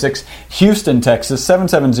 Suite 106, Houston, Texas,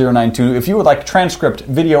 77092. If you would like transcript,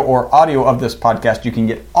 video, or audio of this podcast, you can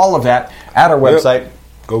get all of that at our website.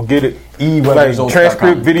 Go get it. Like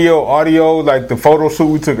transcript, video, audio, like the photo shoot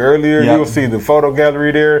we took earlier. Yep. You'll see the photo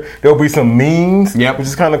gallery there. There'll be some memes, Yep. which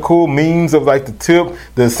is kind of cool. Memes of like the tip,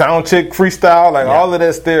 the sound check freestyle, like all of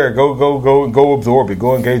that's there. Go absorb it.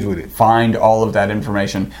 Go engage with it. Find all of that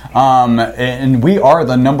information. And we are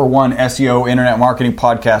the #1 SEO internet marketing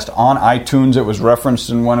podcast on iTunes. It was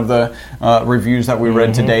referenced in one of the reviews that we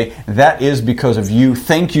read today. That is because of you.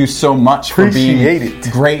 Thank you so much for Appreciate being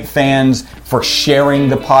it. great fans, for sharing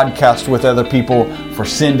the podcast with other people, for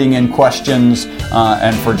sending in questions,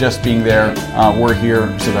 and for just being there. We're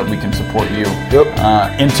here so that we can support you. Yep.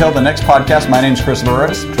 Until the next podcast, my name's Chris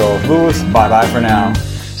Burris. Charles Lewis. Bye-bye for now.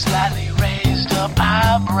 Slightly raised up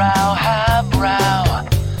eyebrow, highbrow,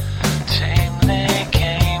 tamely,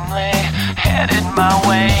 gamely, headed my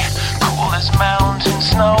way. Cool as mountain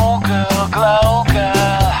snow, girl, glow,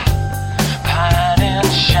 girl, pining,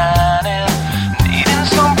 shining, needing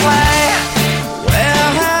some play. Where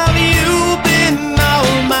have you been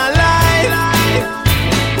all my life?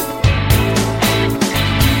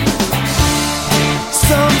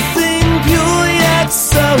 Something pure yet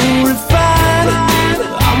so refined.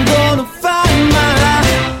 I'm gonna find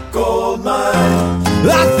my gold mine.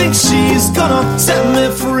 I think she's gonna set me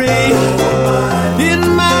free.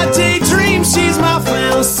 In my daydream, she's my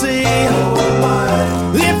fantasy.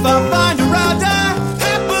 If I find her, I'll die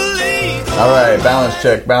happily. All right,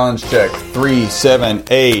 balance check. 3, 7,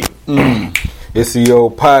 8. SEO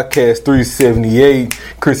Podcast 378.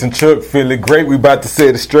 Chris and Chuck feeling great. We about to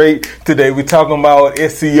set it straight. Today we talking about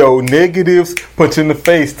SEO negatives. Punch in the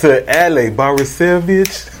face to Ale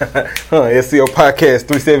Borisevich. SEO Podcast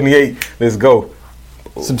 378. Let's go.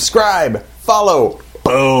 Subscribe, follow,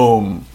 boom.